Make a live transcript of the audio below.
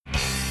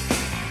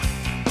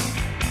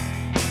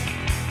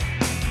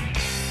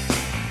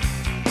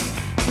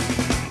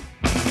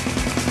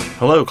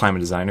Hello, climate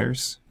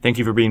designers. Thank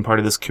you for being part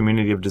of this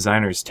community of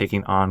designers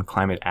taking on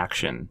climate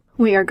action.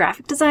 We are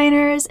graphic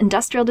designers,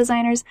 industrial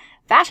designers,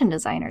 fashion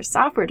designers,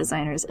 software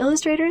designers,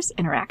 illustrators,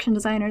 interaction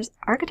designers,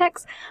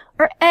 architects,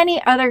 or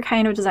any other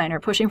kind of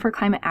designer pushing for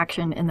climate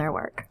action in their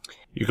work.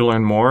 You can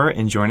learn more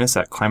and join us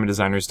at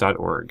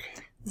climatedesigners.org.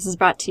 This is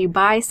brought to you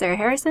by Sarah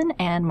Harrison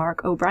and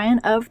Mark O'Brien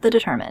of The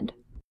Determined.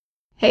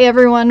 Hey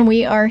everyone,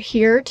 we are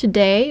here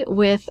today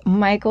with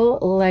Michael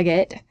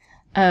Leggett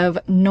of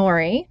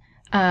Nori.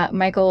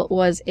 Michael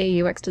was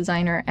a UX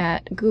designer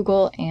at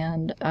Google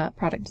and a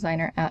product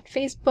designer at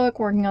Facebook,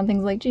 working on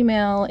things like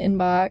Gmail,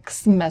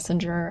 Inbox,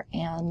 Messenger,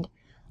 and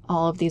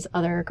all of these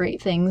other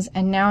great things.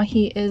 And now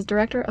he is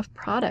director of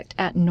product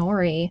at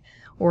Nori,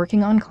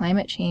 working on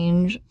climate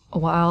change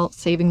while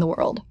saving the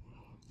world.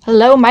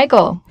 Hello,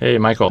 Michael. Hey,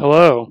 Michael.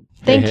 Hello.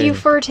 Thank you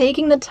for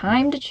taking the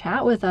time to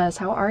chat with us.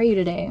 How are you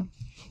today?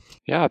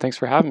 Yeah, thanks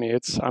for having me.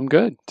 I'm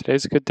good.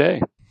 Today's a good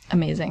day.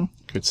 Amazing.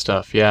 Good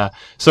stuff. Yeah.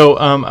 So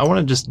I want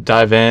to just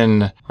dive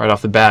in right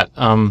off the bat.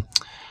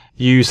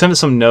 You sent us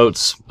some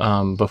notes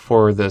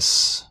before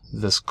this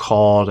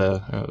call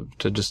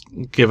to just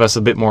give us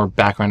a bit more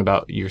background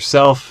about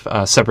yourself,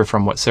 separate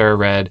from what Sarah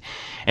read.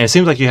 And it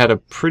seems like you had a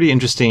pretty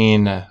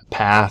interesting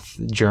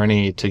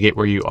journey to get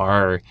where you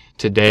are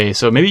today.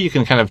 So maybe you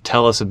can kind of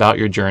tell us about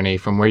your journey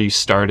from where you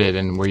started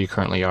and where you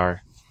currently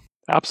are.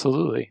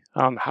 Absolutely.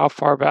 How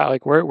far back?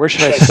 Like, where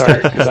should I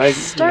start? 'Cause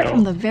Start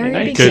from the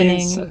very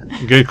beginning.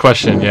 Good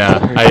question. Yeah.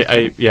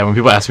 I when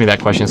people ask me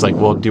that question, it's like,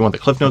 well, do you want the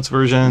Cliff Notes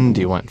version?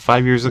 Do you want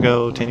 5 years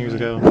ago, 10 years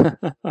ago?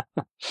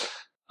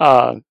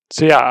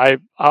 So yeah,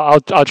 I'll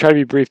try to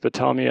be brief, but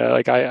tell me,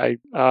 I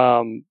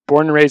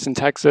born and raised in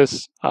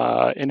Texas,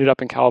 ended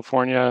up in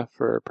California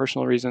for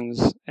personal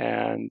reasons,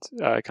 and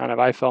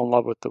I fell in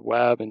love with the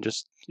web and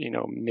just,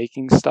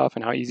 making stuff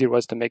and how easy it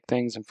was to make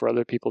things and for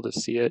other people to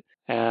see it,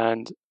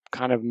 and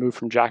kind of moved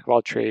from jack of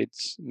all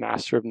trades,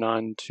 master of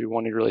none, to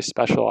wanting to really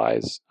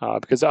specialize,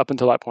 because up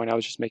until that point I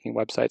was just making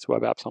websites,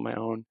 web apps on my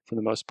own for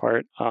the most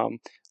part.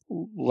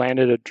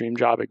 Landed a dream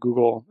job at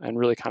Google and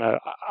really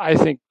I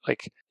think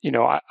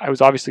I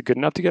was obviously good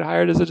enough to get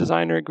hired as a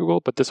designer at Google,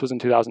 but this was in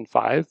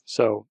 2005,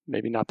 so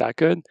maybe not that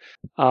good.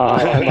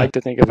 I like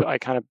to think I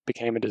kind of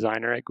became a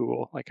designer at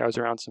Google. Like, I was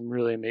around some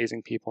really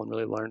amazing people and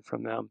really learned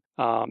from them.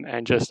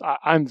 And just,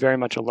 I'm very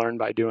much a learn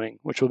by doing,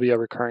 which will be a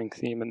recurring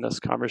theme in this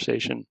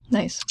conversation.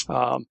 Nice.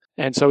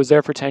 And so I was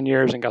there for 10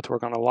 years and got to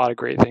work on a lot of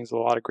great things with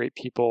a lot of great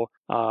people.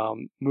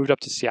 Moved up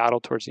to Seattle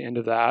towards the end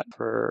of that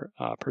for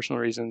personal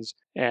reasons.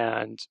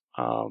 And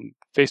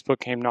Facebook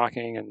came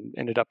knocking and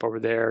ended up over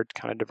there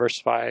to kind of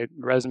diversify,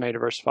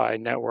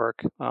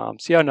 network,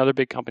 see how another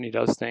big company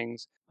does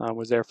things.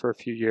 Was there for a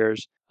few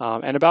years.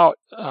 And about,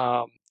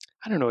 a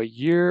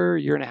year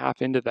and a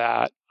half into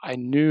that, I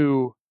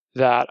knew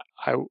that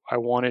I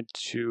wanted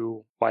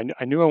to,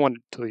 I knew I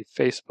wanted to leave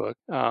Facebook,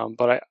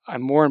 but I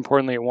more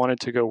importantly, wanted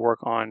to go work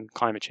on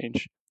climate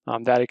change.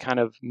 That it kind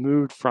of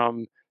moved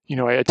from,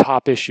 a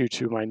top issue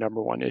to my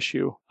number one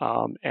issue.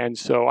 And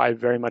so I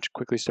very much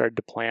quickly started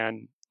to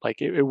plan. Like,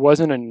 it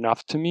wasn't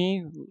enough to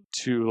me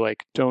to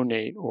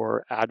donate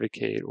or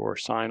advocate or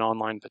sign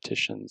online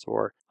petitions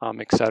or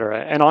et cetera.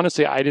 And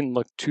honestly, I didn't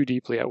look too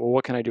deeply at,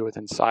 what can I do with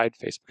inside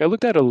Facebook? I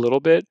looked at it a little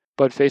bit,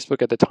 but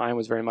Facebook at the time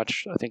was very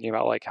much thinking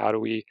about how do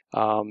we,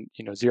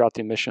 zero out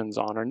the emissions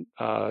on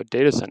our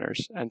data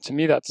centers. And to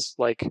me, that's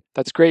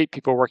great.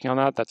 People are working on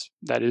that.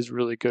 That is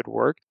really good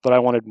work, but I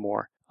wanted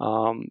more.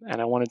 And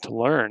I wanted to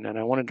learn, and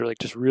I wanted to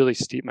just really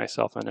steep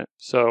myself in it.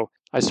 So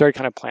I started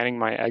kind of planning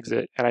my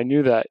exit, and I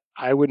knew that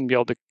I wouldn't be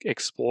able to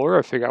explore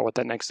or figure out what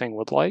that next thing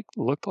looked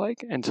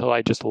like until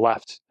I just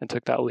left and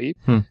took that leap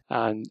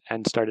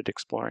and started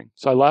exploring.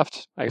 So I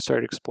left, I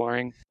started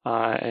exploring,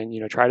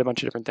 and tried a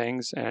bunch of different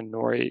things, and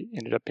Nori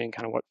ended up being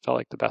kind of what felt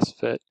like the best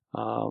fit.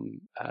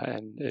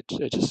 And it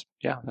just,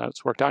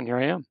 that's worked out, and here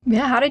I am.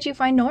 Yeah, how did you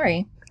find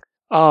Nori?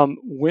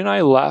 When I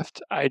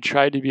left, I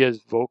tried to be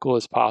as vocal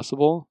as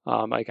possible.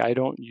 I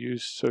don't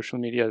use social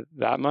media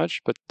that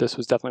much, but this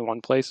was definitely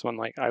one place when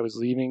I was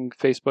leaving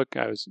Facebook.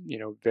 I was,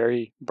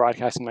 very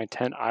broadcasting my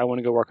intent. I want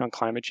to go work on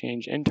climate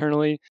change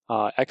internally,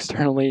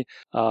 externally.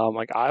 I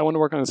want to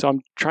work on this. So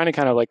I'm trying to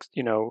kind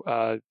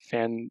of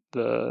fan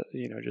the,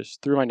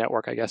 just through my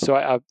network, I guess. So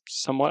I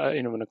somewhat,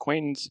 an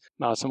acquaintance,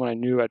 someone I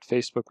knew at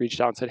Facebook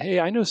reached out and said, "Hey,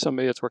 I know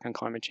somebody that's working on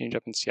climate change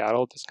up in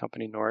Seattle at this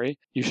company, Nori.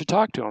 You should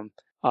talk to him."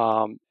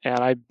 And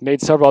I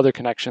made several other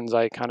connections.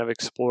 I kind of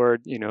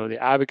explored, the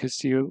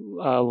advocacy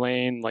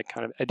lane,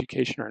 kind of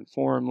education or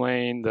inform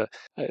lane.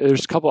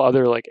 There's a couple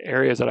other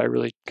areas that I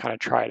really kind of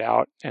tried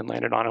out and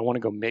landed on. I want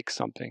to go make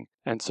something.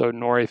 And so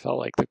Nori felt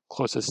like the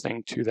closest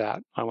thing to that.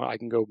 I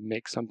can go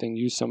make something,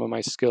 use some of my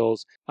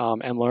skills,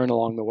 and learn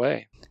along the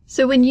way.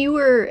 So when you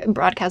were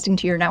broadcasting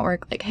to your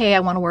network, hey,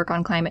 I want to work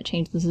on climate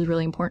change, this is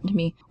really important to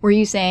me, were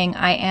you saying,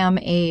 I am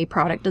a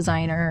product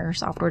designer,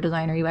 software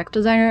designer, UX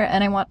designer,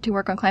 and I want to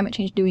work on climate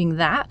change doing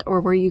that?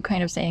 Or were you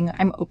kind of saying,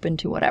 I'm open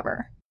to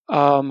whatever?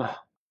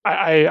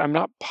 I'm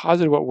not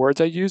positive what words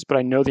I used, but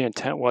I know the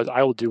intent was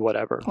I will do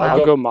whatever. Wow.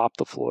 I'll go mop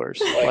the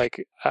floors.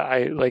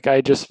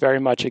 I just very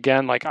much,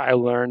 again, like I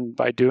learned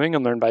by doing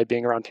and learned by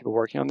being around people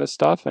working on this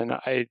stuff. And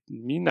I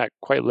mean that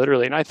quite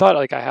literally. And I thought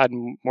like I had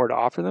more to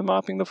offer than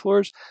mopping the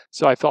floors.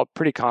 So I felt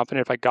pretty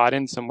confident if I got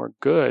in somewhere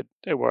good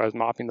where I was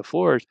mopping the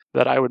floors,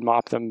 that I would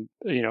mop them,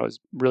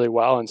 really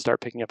well and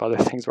start picking up other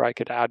things where I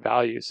could add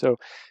value. So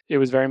it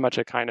was very much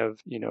a kind of,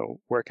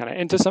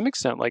 and to some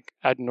extent, like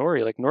at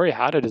Nori, like Nori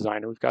had a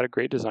designer. We've got a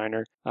great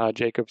designer,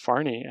 Jacob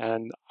Farney,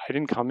 and I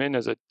didn't come in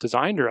as a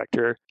design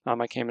director.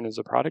 I came in as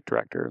a product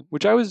director,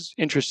 which I was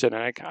interested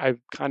in. I've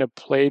kind of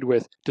played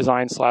with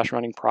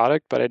design/running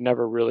product, but I'd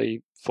never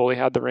really fully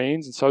had the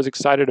reins. And so I was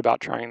excited about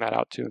trying that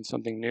out too and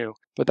something new.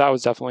 But that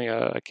was definitely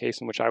a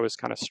case in which I was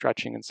kind of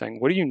stretching and saying,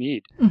 what do you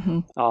need?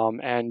 Mm-hmm.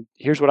 And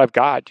here's what I've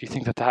got. Do you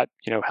think that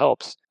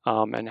helps?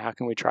 And how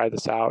can we try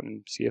this out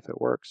and see if it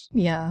works?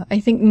 Yeah, I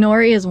think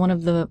Nori is one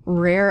of the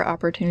rare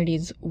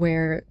opportunities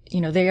where,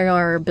 they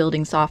are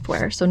building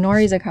software. So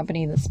Nori is a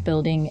company that's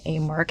building a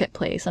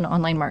marketplace, an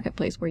online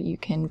marketplace where you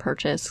can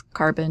purchase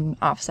carbon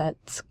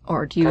offsets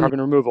or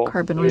carbon removal.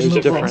 Carbon There's removal.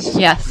 a difference.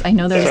 Yes, I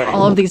know there's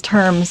all of these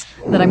terms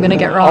that I'm going to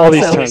get wrong. All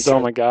these terms. Oh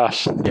my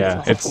gosh.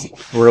 Yeah,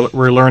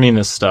 we're learning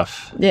this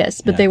stuff.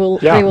 Yes, but they will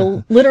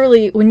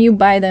literally, when you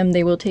buy them,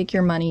 they will take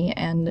your money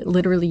and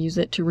literally use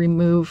it to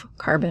remove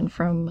carbon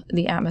from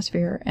the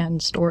atmosphere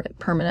and store it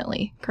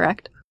permanently,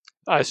 correct?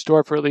 I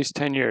store for at least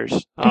 10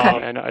 years.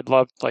 Okay. And I'd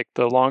love, like,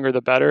 the longer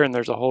the better. And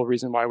there's a whole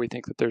reason why we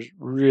think that there's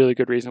really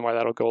good reason why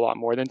that'll go a lot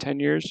more than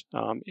 10 years.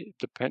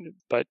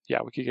 But yeah,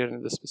 we could get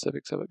into the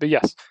specifics of it. But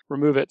yes,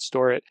 remove it,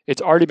 store it.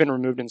 It's already been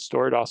removed and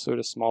stored. Also, at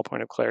a small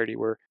point of clarity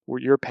where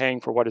you're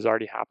paying for what has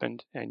already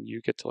happened and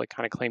you get to like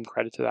kind of claim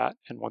credit to that.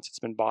 And once it's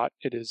been bought,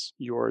 it is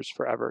yours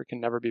forever. It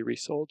can never be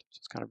resold. So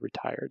it's kind of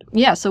retired.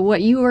 Yeah. So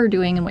what you are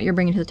doing and what you're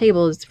bringing to the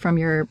table is from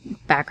your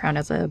background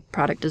as a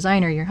product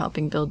designer, you're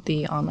helping build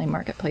the online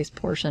marketplace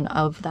portion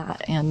of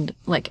that. And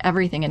like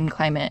everything in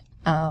climate,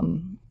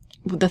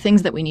 the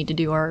things that we need to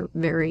do are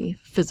very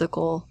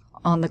physical,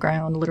 on the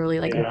ground, literally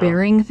like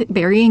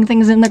burying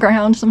things in the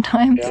ground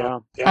sometimes.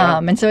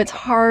 And so it's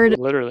hard.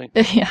 Literally.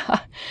 Yeah.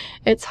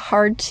 It's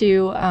hard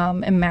to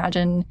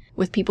imagine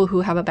with people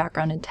who have a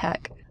background in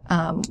tech,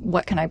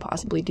 what can I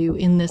possibly do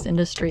in this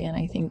industry? And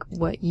I think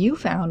what you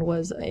found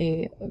was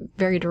a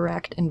very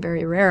direct and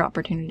very rare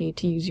opportunity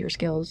to use your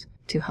skills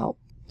to help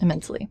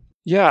immensely.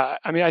 Yeah.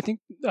 I mean, I think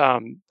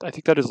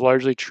that is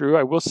largely true.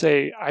 I will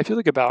say, I feel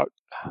like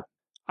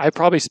I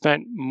probably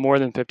spent more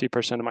than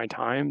 50% of my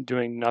time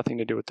doing nothing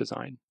to do with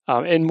design,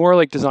 and more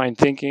like design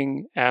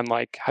thinking and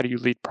like, how do you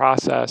lead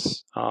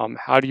process?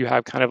 How do you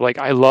have kind of like,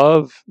 I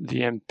love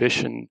the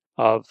ambition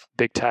of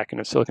big tech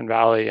and of Silicon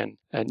Valley and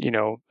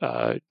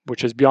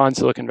which is beyond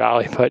Silicon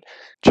Valley, but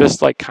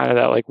just like kind of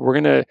that, like, we're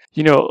going to,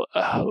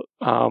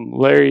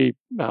 Larry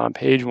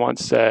Page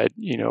once said,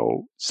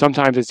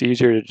 sometimes it's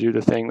easier to do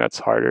the thing that's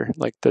harder,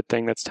 like the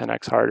thing that's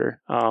 10x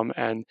harder.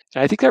 And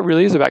I think that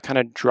really is about kind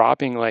of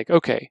dropping like,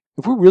 okay,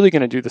 if we're really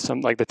going to do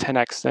like the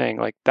 10x thing,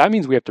 like that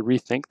means we have to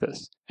rethink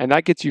this. And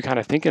that gets you kind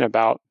of thinking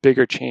about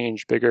bigger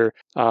change, bigger,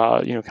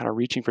 kind of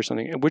reaching for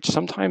something, which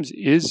sometimes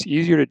is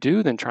easier to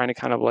do than trying to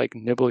kind of like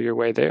nibble your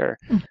way there.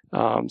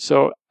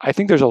 So I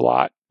think there's a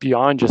lot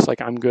beyond just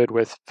like, I'm good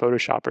with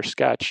Photoshop or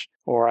Sketch,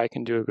 or I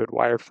can do a good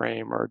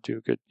wireframe or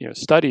do good,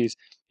 studies.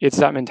 It's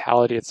that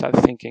mentality, it's that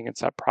thinking, it's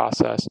that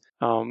process.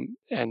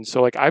 And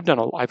so like I've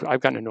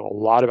gotten to know a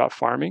lot about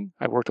farming.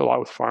 I've worked a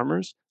lot with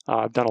farmers.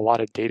 I've done a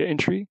lot of data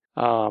entry.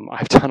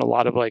 I've done a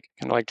lot of like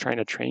kind of like trying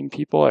to train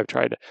people.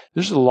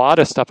 There's a lot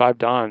of stuff I've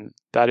done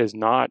that is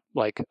not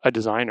like a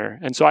designer.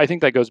 And so I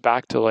think that goes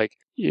back to like,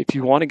 if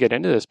you want to get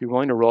into this, be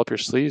willing to roll up your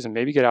sleeves and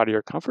maybe get out of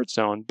your comfort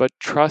zone, but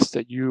trust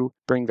that you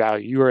bring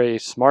value. You are a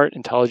smart,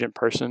 intelligent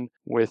person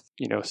with,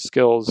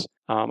 skills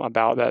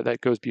about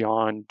that goes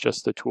beyond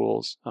just the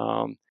tools.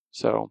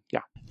 So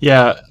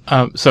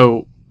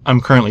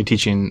I'm currently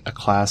teaching a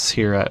class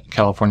here at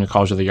California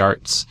College of the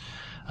Arts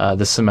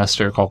this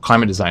semester called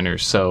Climate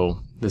Designers. So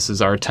this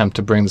is our attempt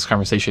to bring this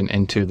conversation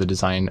into the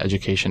design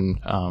education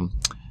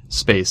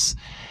space.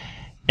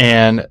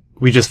 And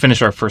we just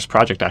finished our first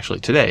project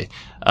actually today.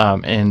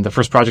 And the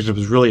first project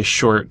was really a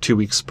short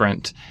 2-week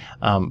sprint.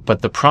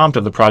 But the prompt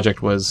of the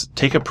project was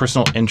take a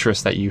personal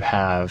interest that you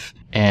have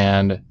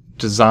and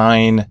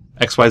design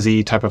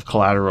XYZ type of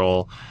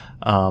collateral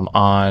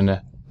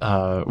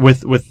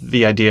with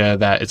the idea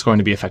that it's going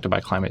to be affected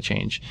by climate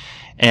change.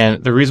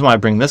 And the reason why I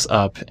bring this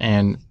up,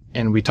 and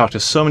we talk to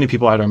so many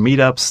people at our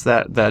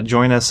meetups that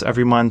join us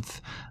every month,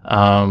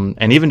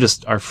 and even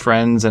just our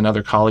friends and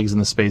other colleagues in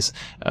the space,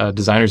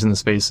 designers in the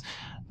space,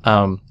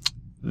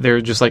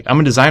 they're just like, I'm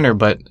a designer,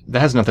 but that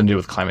has nothing to do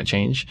with climate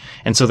change.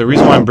 And so the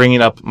reason why I'm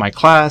bringing up my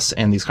class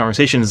and these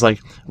conversations is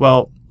like,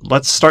 well,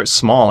 let's start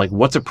small. Like,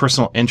 what's a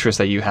personal interest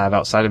that you have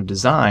outside of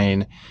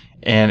design?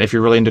 And if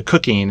you're really into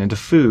cooking, into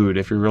food,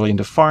 if you're really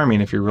into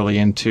farming, if you're really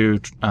into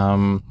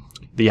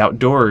the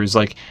outdoors,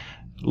 like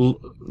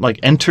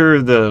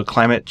enter the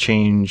climate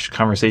change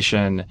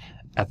conversation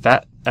at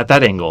that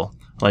angle.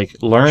 Like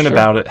learn Sure.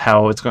 about it,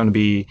 how it's going to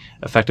be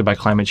affected by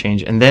climate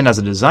change, and then as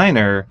a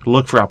designer,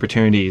 look for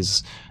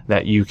opportunities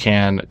that you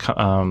can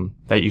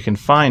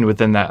find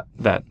within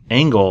that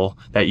angle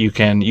that you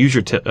can use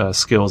your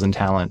skills and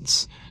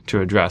talents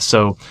to address.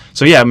 So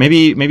yeah,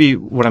 maybe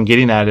what I'm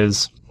getting at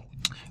is,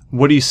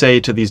 what do you say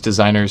to these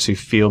designers who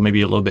feel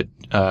maybe a little bit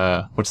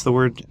what's the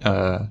word,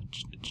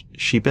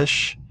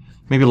 sheepish?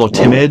 Maybe a little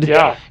timid.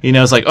 Yeah.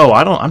 It's like, oh,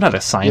 I'm not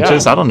a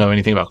scientist. Yeah. I don't know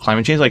anything about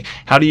climate change. Like,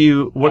 how do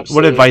you,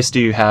 what advice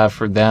do you have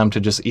for them to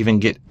just even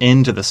get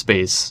into the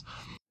space?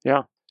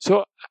 Yeah.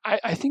 So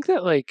I think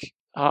that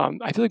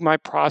I feel like my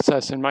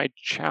process and my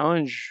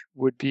challenge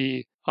would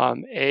be,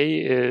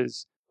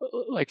 is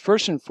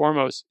first and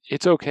foremost,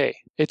 it's okay.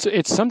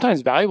 It's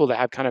sometimes valuable to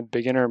have kind of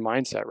beginner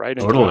mindset, right?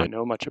 And Totally. not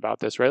know much about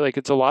this, right? Like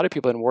it's a lot of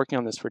people have been working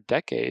on this for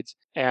decades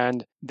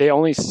and they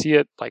only see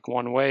it like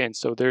one way. And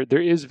so there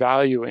is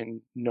value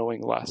in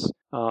knowing less,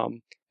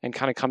 and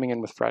kind of coming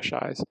in with fresh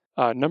eyes.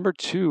 Number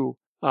two,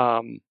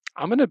 I'm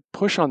going to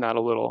push on that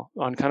a little,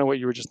 on kind of what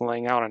you were just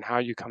laying out on how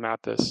you come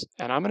at this.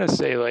 And I'm going to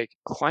say, like,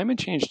 climate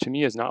change to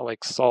me is not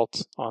like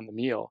salt on the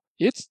meal.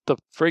 It's the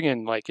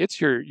friggin', like,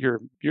 it's your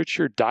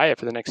diet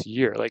for the next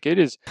year. Like it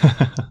is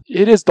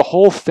the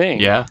whole thing.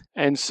 Yeah.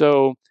 And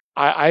so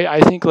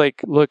I think,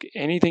 like, look,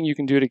 anything you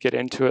can do to get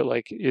into it,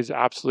 like, is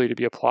absolutely to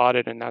be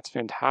applauded, and that's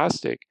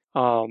fantastic.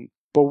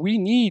 But we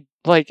need,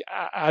 like,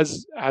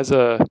 as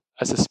a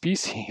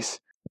species,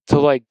 to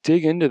like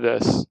dig into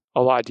this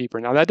a lot deeper.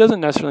 Now, that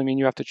doesn't necessarily mean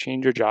you have to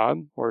change your job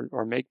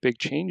or make big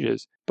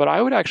changes, but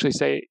I would actually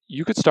say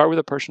you could start with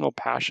a personal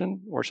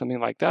passion or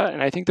something like that.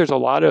 And I think there's a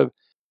lot of,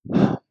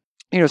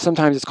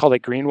 sometimes it's called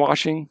like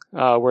greenwashing,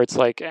 where it's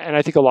like, and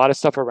I think a lot of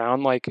stuff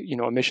around like,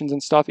 emissions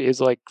and stuff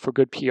is like for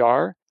good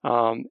PR.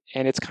 And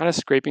it's kind of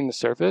scraping the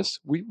surface.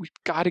 We've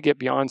got to get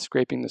beyond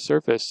scraping the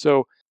surface.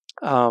 So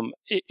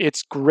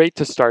it's great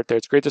to start there.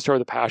 It's great to start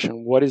with a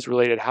passion. What is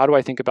related? How do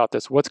I think about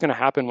this? What's going to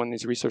happen when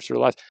these resources are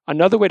less?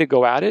 Another way to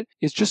go at it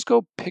is just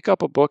go pick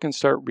up a book and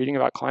start reading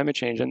about climate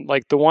change. And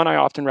like the one I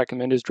often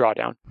recommend is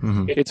Drawdown.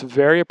 Mm-hmm. It's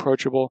very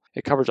approachable.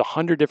 It covers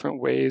 100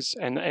 different ways.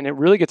 And it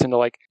really gets into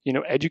like,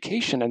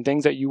 education and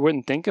things that you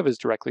wouldn't think of as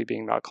directly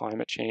being about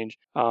climate change.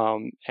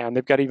 And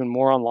they've got even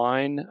more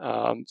online.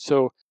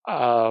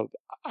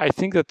 I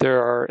think that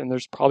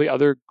there's probably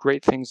other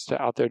great things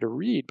out there to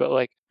read, but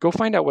like go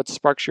find out what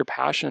sparks your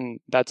passion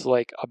that's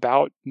like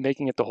about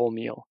making it the whole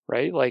meal,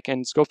 right? Like,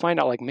 and go find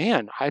out like,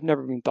 man, I've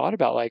never even thought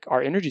about like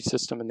our energy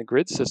system and the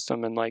grid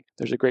system. And like,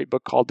 there's a great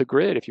book called The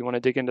Grid if you want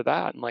to dig into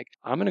that. And like,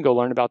 I'm going to go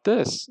learn about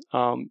this.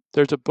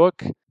 There's a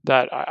book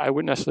that I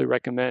wouldn't necessarily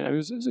recommend. It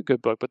was a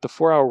good book, but The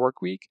 4-Hour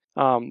Workweek.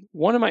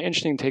 One of my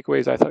interesting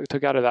takeaways I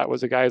took out of that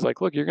was a guy's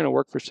like, look, you're going to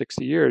work for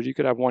 60 years. You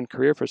could have one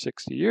career for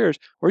 60 years,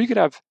 or you could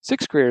have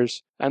 6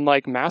 careers and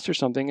like master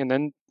something and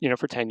then,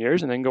 for 10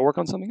 years and then go work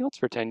on something else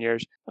for 10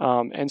 years.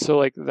 And so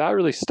like that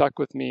really stuck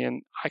with me.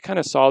 And I kind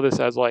of saw this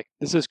as like,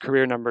 this is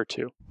career number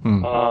 2.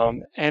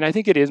 And I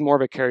think it is more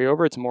of a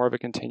carryover. It's more of a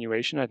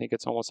continuation. I think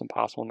it's almost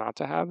impossible not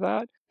to have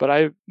that.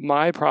 But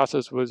my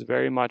process was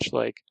very much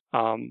like,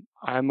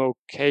 I'm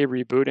okay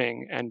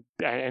rebooting and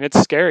it's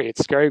scary.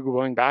 It's scary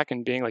going back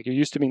and being like, you're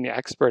used to being the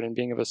expert and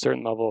being of a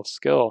certain level of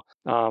skill.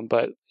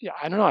 But yeah,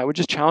 I don't know. I would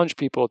just challenge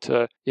people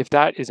to, if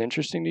that is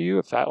interesting to you,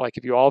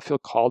 if you all feel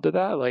called to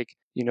that, like,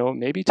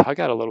 maybe tug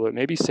out a little bit,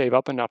 maybe save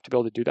up enough to be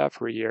able to do that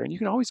for a year. And you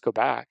can always go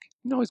back.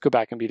 You can always go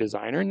back and be a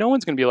designer. No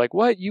one's going to be like,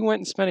 what? You went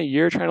and spent a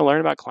year trying to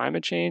learn about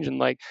climate change? And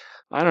like,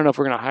 I don't know if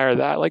we're going to hire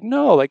that. Like,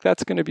 no, like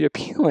that's going to be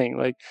appealing.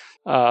 Like,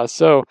 I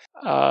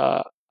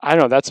don't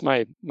know. That's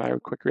my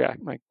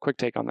quick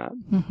take on that.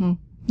 Mm-hmm.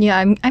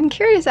 Yeah, I'm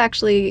curious.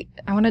 Actually,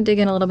 I want to dig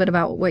in a little bit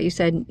about what you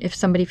said. If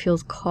somebody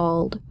feels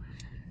called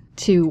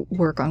to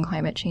work on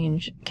climate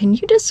change, can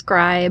you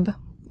describe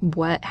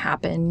what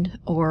happened,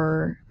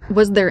 or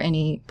was there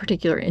any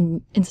particular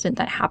incident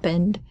that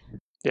happened?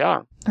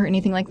 Yeah. Or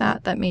anything like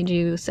that made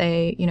you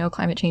say,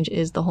 climate change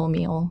is the whole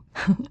meal?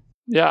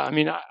 Yeah, I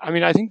mean,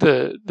 I think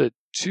the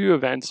 2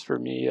 events for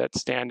me that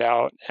stand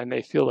out, and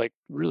they feel like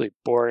really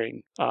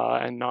boring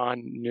and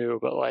non-new,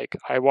 but like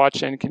I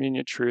watched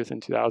Inconvenient Truth in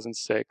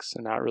 2006,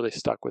 and that really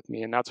stuck with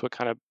me, and that's what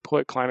kind of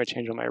put climate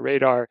change on my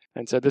radar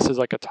and said this is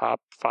like a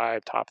top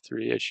 5, top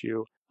 3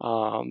 issue.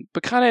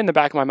 But kind of in the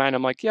back of my mind,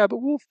 I'm like, yeah, but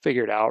we'll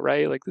figure it out,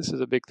 right? Like this is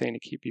a big thing to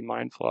keep you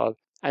mindful of.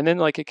 And then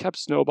like it kept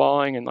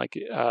snowballing, and like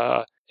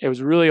it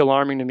was really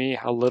alarming to me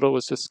how little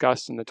was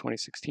discussed in the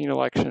 2016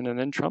 election, and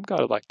then Trump got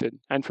elected.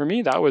 And for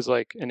me, that was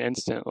like an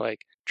instant. Like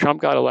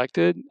Trump got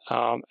elected,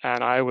 and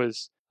I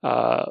was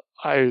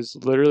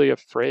literally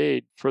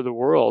afraid for the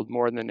world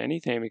more than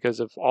anything because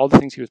of all the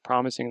things he was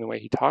promising and the way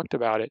he talked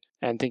about it,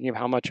 and thinking of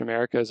how much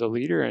America is a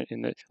leader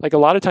in it. Like a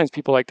lot of times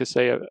people like to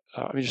say,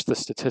 just the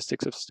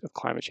statistics of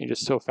climate change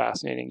is so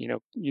fascinating. The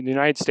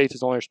United States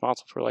is only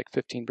responsible for like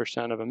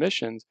 15% of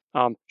emissions.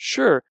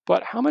 Sure,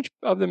 but how much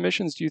of the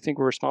emissions do you think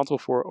we're responsible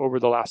for over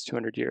the last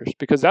 200 years?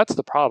 Because that's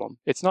the problem.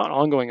 It's not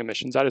ongoing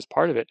emissions. That is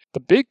part of it. The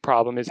big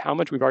problem is how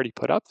much we've already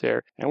put up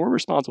there, and we're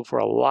responsible for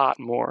a lot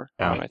more.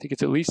 Yeah. I think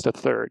it's at least a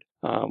third,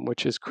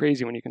 which is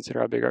crazy when you consider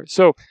how big our.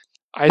 So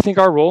I think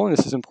our role in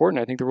this is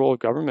important. I think the role of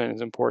government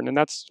is important, and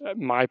that's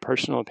my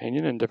personal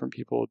opinion, and different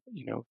people,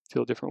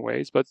 feel different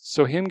ways. But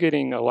so him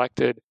getting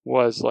elected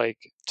was like,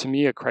 to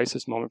me, a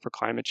crisis moment for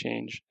climate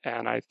change.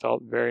 And I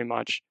felt very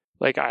much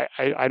like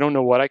I don't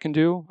know what I can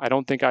do. I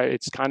don't think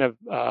it's kind of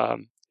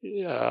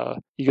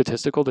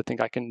egotistical to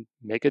think I can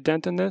make a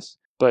dent in this.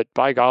 But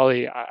by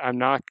golly, I'm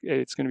not.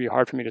 It's going to be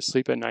hard for me to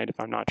sleep at night if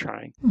I'm not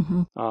trying.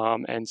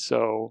 Mm-hmm. And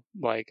so,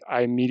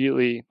 I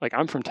immediately,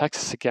 I'm from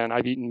Texas again.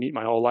 I've eaten meat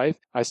my whole life.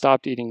 I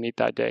stopped eating meat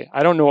that day.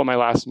 I don't know what my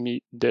last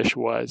meat dish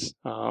was.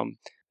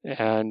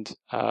 And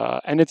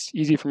it's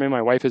easy for me.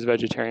 My wife is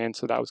vegetarian,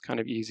 so that was kind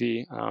of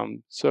easy.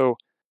 So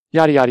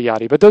yada yada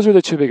yada. But those are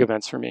the two big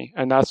events for me,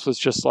 and that was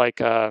just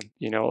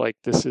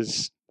this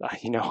is.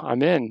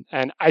 I'm in.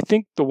 And I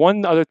think the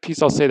one other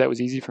piece I'll say that was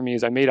easy for me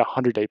is I made a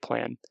 100-day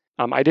plan.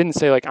 I didn't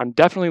say I'm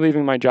definitely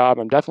leaving my job.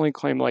 I'm definitely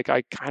claiming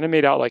I kind of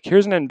made out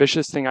here's an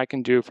ambitious thing I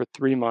can do for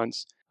 3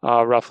 months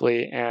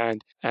roughly,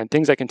 and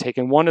things I can take.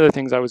 And one of the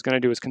things I was going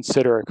to do is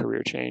consider a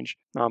career change.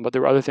 But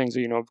there were other things,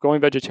 going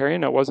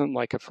vegetarian, that wasn't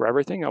a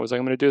forever thing. I was I'm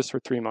going to do this for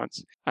 3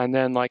 months. And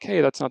then hey,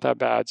 that's not that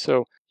bad.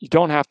 So you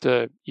don't have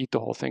to eat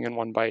the whole thing in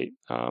one bite.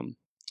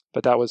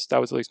 But that was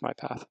at least my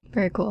path.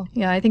 Very cool.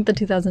 Yeah, I think the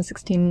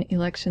 2016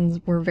 elections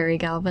were very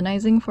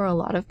galvanizing for a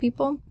lot of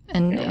people.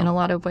 And in a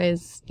lot of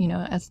ways,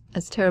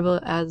 as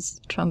terrible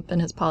as Trump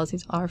and his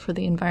policies are for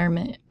the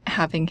environment,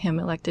 having him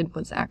elected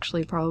was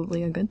actually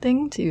probably a good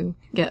thing to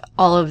get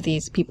all of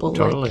these people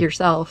like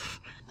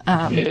yourself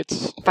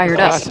it's fired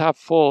up. Glass half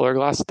full or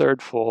glass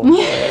third full.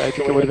 I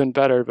think it would have been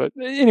better. But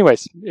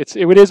anyways, it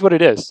is what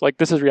it is.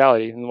 This is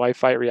reality, and why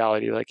fight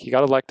reality? He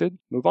got elected,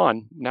 move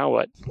on. Now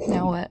what?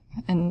 Now what?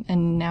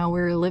 And now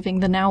we're living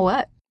the now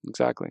what?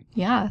 Exactly.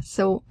 Yeah.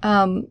 So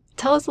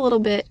tell us a little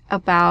bit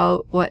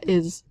about what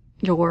is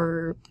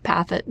your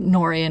path at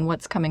Nori and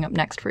what's coming up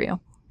next for you.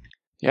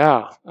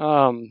 Yeah.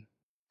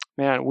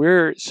 Man,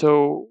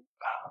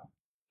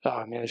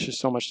 there's just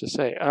so much to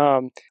say.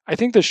 I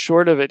think the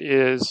short of it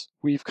is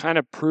we've kind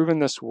of proven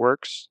this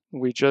works.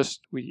 We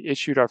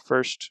issued our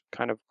first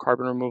kind of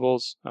carbon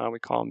removals. We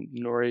call them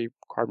Nori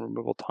carbon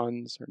removal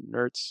tons, or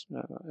NERTs.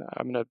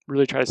 I'm going to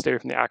really try to stay away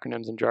from the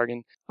acronyms and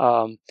jargon.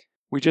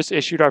 We just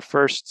issued our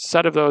first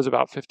set of those,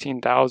 about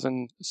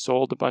 15,000,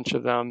 sold a bunch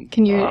of them.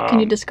 Can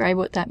you describe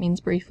what that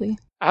means briefly?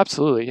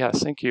 Absolutely.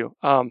 Yes. Thank you.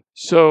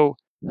 So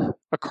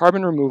a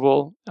carbon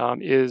removal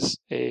is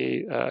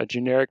a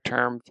generic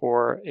term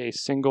for a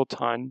single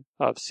ton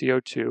of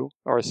CO2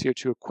 or a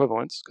CO2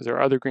 equivalents, because there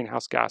are other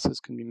greenhouse gases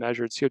can be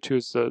measured. CO2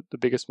 is the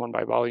biggest one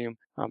by volume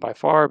by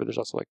far, but there's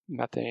also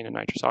methane and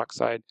nitrous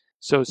oxide.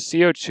 So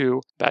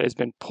CO2 that has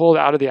been pulled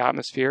out of the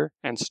atmosphere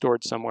and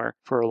stored somewhere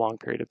for a long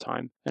period of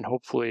time, and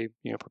hopefully,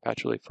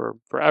 perpetually for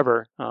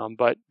forever.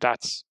 But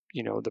that's,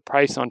 the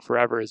price on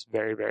forever is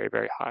very, very,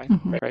 very high,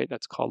 right?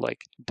 That's called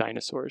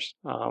dinosaurs.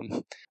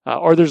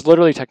 Or there's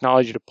literally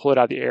technology to pull it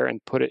out of the air and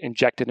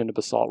inject it into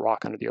basalt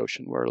rock under the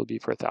ocean, where it'll be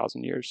for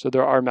 1,000 years. So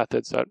there are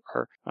methods that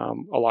are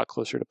a lot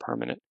closer to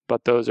permanent,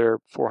 but those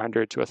are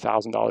 $400 to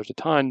 $1,000 a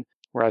ton.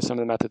 Whereas some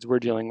of the methods we're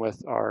dealing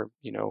with are,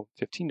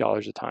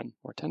 $15 a ton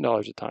or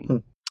 $10 a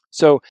ton.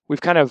 So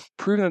we've kind of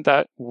proven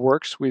that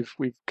works. We've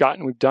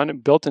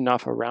built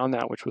enough around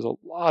that, which was a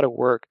lot of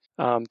work,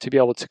 to be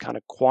able to kind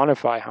of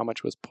quantify how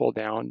much was pulled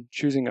down,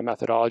 choosing a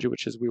methodology,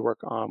 which is we work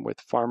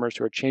with farmers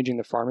who are changing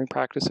the farming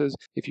practices.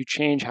 If you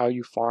change how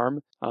you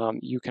farm,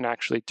 you can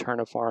actually turn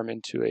a farm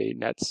into a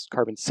net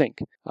carbon sink,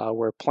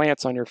 where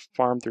plants on your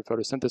farm through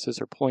photosynthesis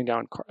are pulling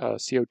down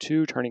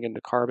CO2, turning into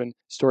carbon,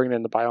 storing it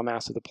in the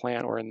biomass of the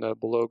plant or in the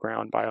below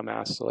ground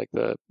biomass, so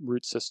the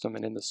root system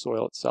and in the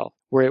soil itself,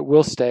 where it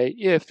will stay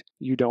if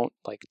you don't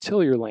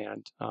till your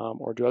land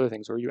or do other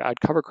things, or you add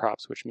cover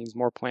crops, which means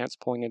more plants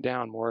pulling it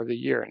down more of the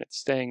year, and it's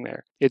staying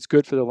there. It's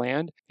good for the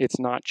land. It's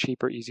not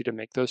cheap or easy to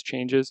make those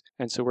changes,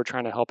 and so we're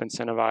trying to help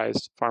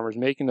incentivize farmers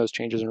making those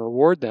changes and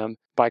reward them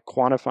by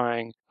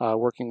quantifying,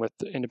 working with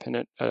the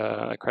independent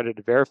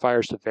accredited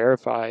verifiers to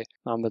verify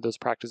that those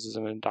practices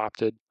have been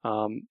adopted,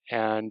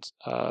 and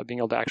being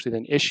able to actually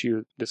then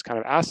issue this kind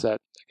of asset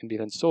that can be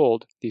then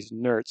sold, these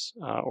NERTs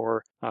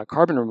or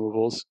carbon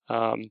removals,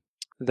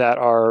 that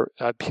are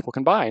people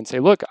can buy and say,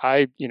 look,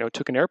 I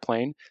took an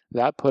airplane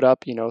that put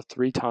up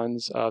 3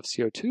 tons of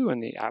CO2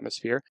 in the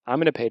atmosphere. I'm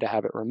going to pay to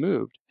have it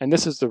removed. And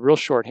this is the real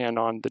shorthand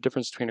on the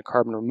difference between a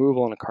carbon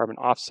removal and a carbon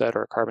offset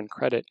or a carbon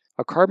credit.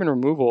 A carbon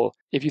removal,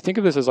 if you think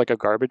of this as a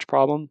garbage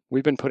problem,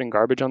 we've been putting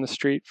garbage on the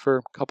street for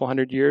a couple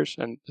hundred years,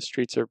 and the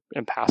streets are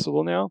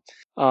impassable now.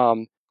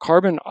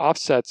 Carbon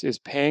offsets is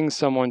paying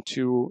someone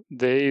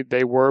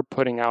they were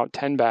putting out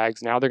 10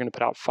 bags. Now they're going to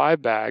put out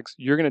 5 bags.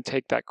 You're going to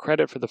take that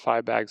credit for the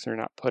 5 bags they're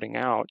not putting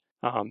out.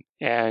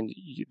 And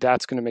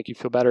that's going to make you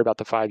feel better about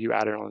the 5 you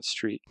added on the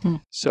street.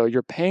 So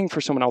you're paying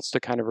for someone else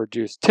to kind of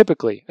reduce.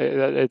 Typically,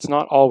 it's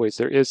not always.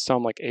 There is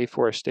some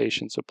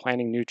afforestation, so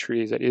planting new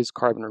trees, that is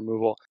carbon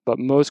removal. But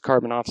most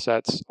carbon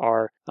offsets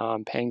are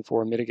paying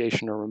for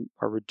mitigation or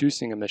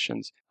reducing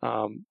emissions.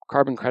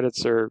 Carbon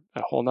credits are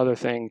a whole other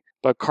thing.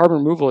 But carbon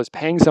removal is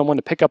paying someone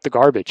to pick up the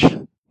garbage.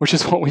 which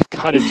is what we've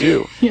got to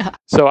do. Yeah.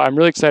 So I'm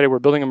really excited. We're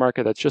building a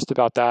market that's just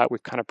about that.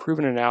 We've kind of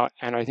proven it out.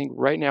 And I think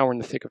right now we're in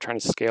the thick of trying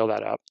to scale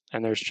that up.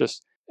 And there's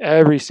just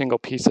every single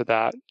piece of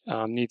that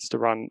needs to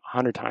run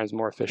 100 times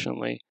more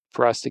efficiently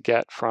for us to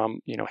get from,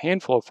 a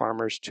handful of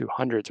farmers to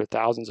hundreds or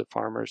thousands of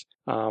farmers.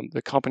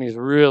 The company is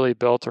really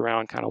built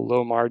around kind of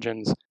low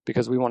margins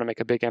because we want to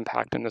make a big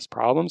impact in this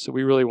problem. So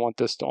we really want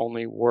this to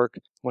only work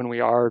when we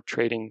are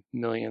trading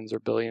millions or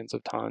billions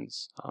of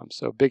tons.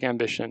 So big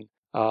ambition.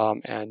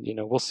 And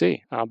we'll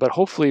see. But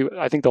hopefully,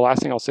 I think the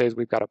last thing I'll say is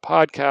we've got a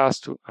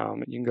podcast.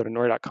 You can go to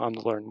nori.com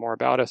to learn more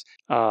about us.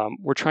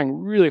 We're trying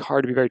really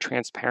hard to be very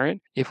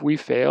transparent. If we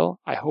fail,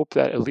 I hope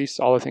that at least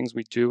all the things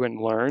we do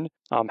and learn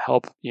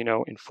help,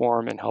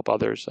 inform and help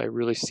others. I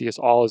really see us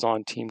all as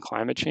on team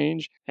climate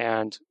change,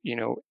 and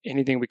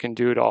anything we can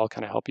do to all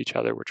kind of help each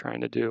other, we're trying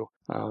to do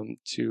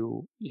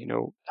to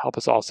help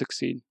us all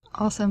succeed.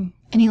 Awesome.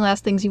 Any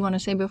last things you want to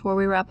say before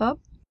we wrap up?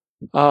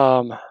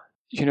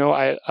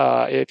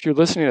 If you're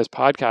listening to this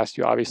podcast,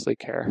 you obviously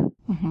care.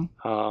 Mm-hmm.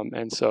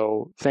 And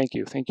so thank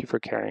you for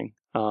caring.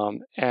 I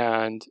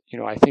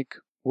think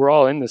we're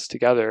all in this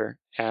together,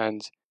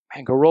 and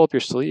go roll up your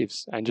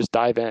sleeves and just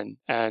dive in,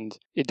 and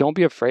don't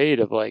be afraid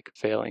of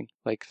failing.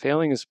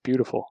 Failing is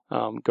beautiful.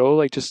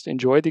 Go just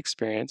enjoy the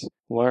experience,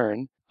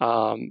 learn,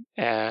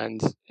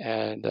 and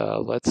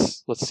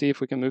let's see if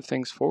we can move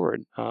things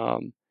forward.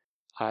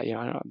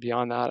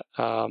 Beyond that,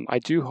 I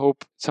do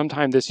hope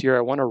sometime this year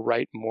I want to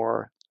write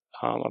more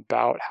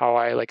about how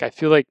I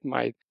feel like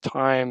my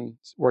time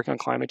working on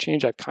climate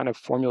change, I've kind of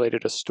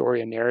formulated a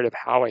story, a narrative,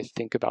 how I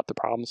think about the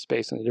problem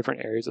space and the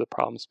different areas of the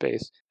problem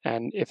space.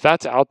 And if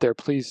that's out there,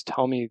 please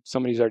tell me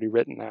somebody's already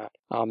written that,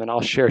 and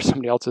I'll share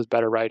somebody else's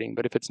better writing.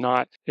 But if it's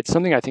not, it's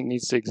something I think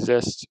needs to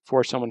exist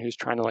for someone who's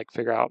trying to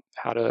figure out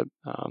how to.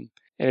 And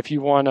if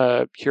you want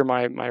to hear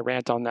my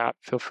rant on that,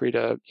 feel free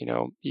to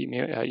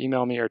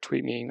email me or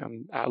tweet me.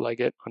 I'm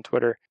 @Leggett on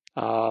Twitter.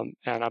 And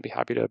I'll be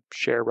happy to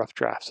share rough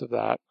drafts of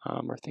that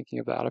or thinking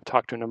of that. I've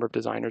talked to a number of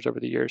designers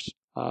over the years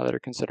that are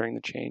considering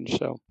the change.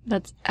 So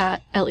that's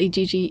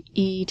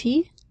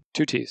 @LEGGEET?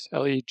 2 T's,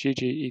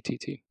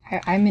 LEGGETT.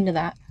 I'm into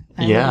that.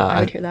 I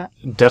would hear that.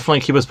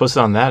 Definitely keep us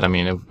posted on that. I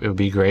mean, it would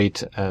be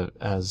great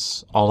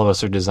as all of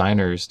us are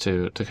designers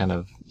to kind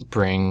of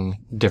bring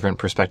different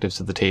perspectives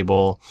to the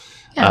table.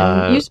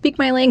 Yeah, you speak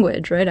my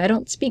language, right? I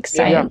don't speak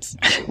science.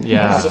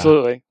 Yeah.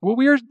 Absolutely. Well,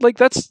 we are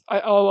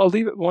I'll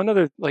leave it one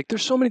other,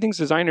 there's so many things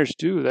designers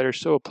do that are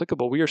so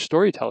applicable. We are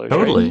storytellers.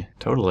 Totally. Right?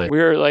 Totally.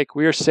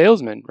 We are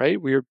salesmen,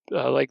 right? We are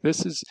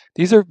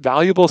these are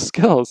valuable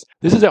skills.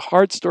 This is a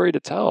hard story to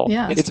tell.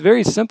 Yeah. It's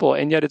very simple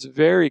and yet it's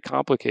very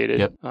complicated.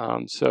 Yep.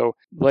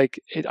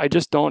 I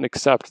just don't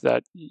accept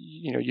that,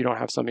 you don't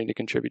have something to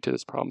contribute to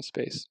this problem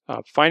space.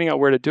 Finding out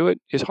where to do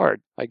it is hard.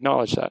 I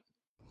acknowledge that.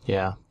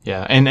 Yeah.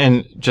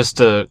 And just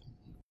to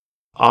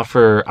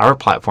offer our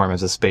platform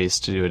as a space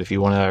to do it. If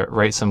you want to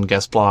write some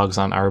guest blogs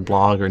on our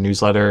blog or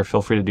newsletter,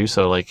 feel free to do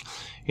so.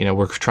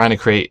 We're trying to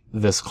create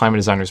this Climate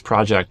Designers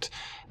Project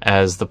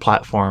as the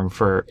platform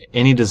for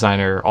any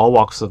designer, all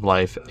walks of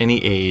life,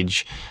 any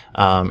age,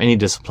 any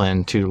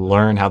discipline, to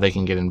learn how they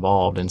can get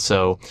involved. And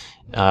so,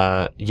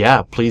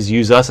 please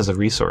use us as a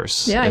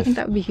resource. Yeah, I think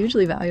that would be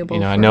hugely valuable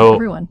for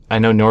everyone. I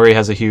know Nori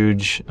has a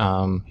huge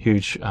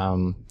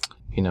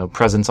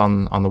presence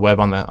on the web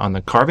on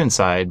the carbon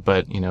side,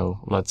 but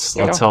let's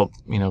help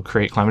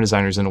create climate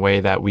designers in a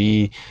way that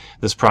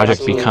this project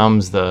Absolutely.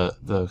 becomes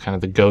the kind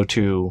of the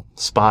go-to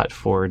spot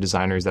for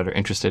designers that are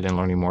interested in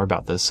learning more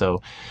about this.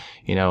 So,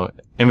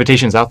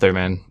 invitations out there,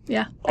 man.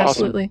 Yeah, Awesome.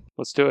 absolutely.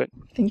 Let's do it.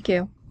 Thank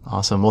you.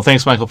 Awesome. Well,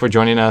 thanks, Michael, for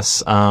joining us.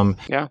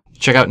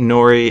 Check out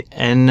Nori,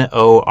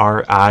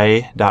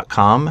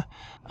 NORI.com.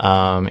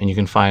 And you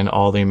can find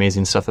all the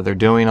amazing stuff that they're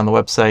doing on the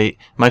website.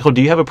 Michael,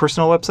 do you have a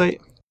personal website?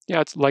 Yeah,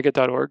 it's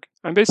Leggett.org.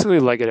 I'm basically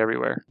Leggett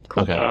everywhere.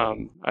 Cool. Okay.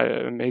 I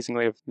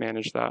amazingly have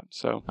managed that.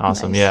 So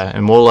Awesome. Nice. Yeah.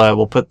 And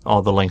we'll put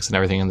all the links and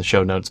everything in the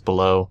show notes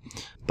below.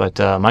 But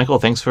Michael,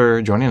 thanks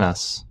for joining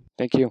us.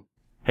 thank you.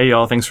 Hey,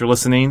 y'all. Thanks for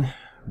listening.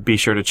 Be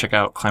sure to check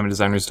out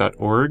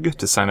climatedesigners.org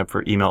to sign up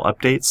for email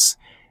updates.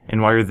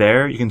 And while you're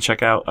there, you can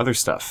check out other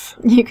stuff.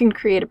 You can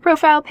create a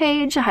profile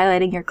page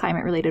highlighting your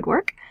climate-related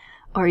work,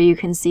 or you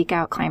can seek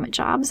out climate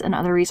jobs and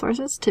other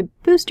resources to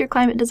boost your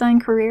climate design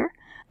career.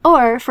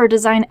 Or for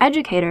design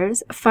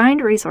educators,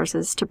 find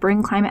resources to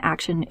bring climate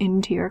action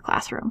into your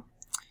classroom.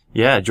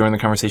 Yeah, join the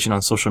conversation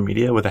on social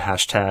media with the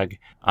hashtag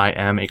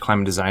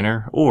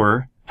 #IamAClimateDesigner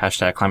or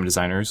hashtag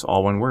 #ClimateDesigners,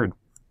 all one word.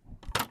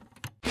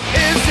 Is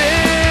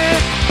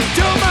it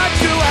too much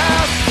to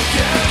ask?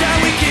 Can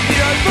we keep the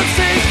earth from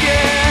sinking?